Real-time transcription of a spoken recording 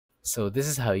So this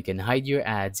is how you can hide your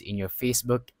ads in your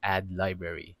Facebook ad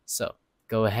library. So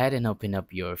go ahead and open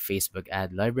up your Facebook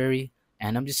ad library,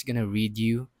 and I'm just gonna read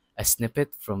you a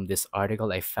snippet from this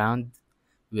article I found,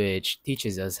 which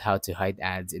teaches us how to hide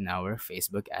ads in our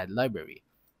Facebook ad library.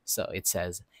 So it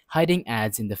says, hiding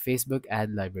ads in the Facebook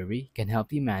ad library can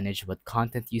help you manage what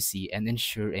content you see and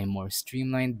ensure a more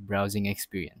streamlined browsing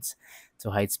experience.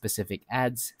 To hide specific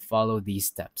ads, follow these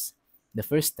steps. The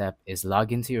first step is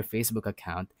log into your Facebook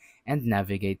account and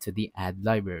navigate to the ad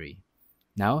library.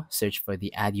 Now, search for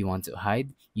the ad you want to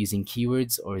hide using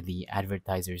keywords or the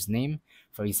advertiser's name.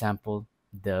 For example,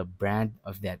 the brand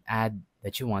of that ad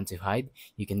that you want to hide,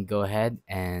 you can go ahead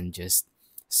and just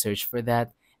search for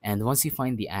that. And once you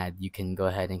find the ad, you can go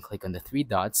ahead and click on the three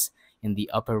dots in the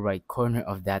upper right corner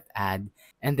of that ad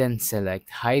and then select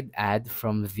Hide Ad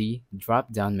from the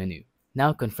drop down menu.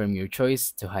 Now, confirm your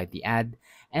choice to hide the ad,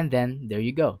 and then there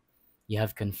you go. You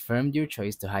have confirmed your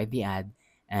choice to hide the ad,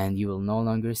 and you will no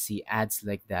longer see ads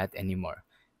like that anymore.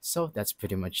 So that's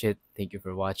pretty much it. Thank you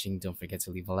for watching. Don't forget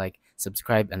to leave a like,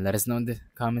 subscribe, and let us know in the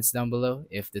comments down below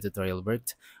if the tutorial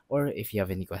worked or if you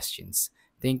have any questions.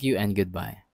 Thank you and goodbye.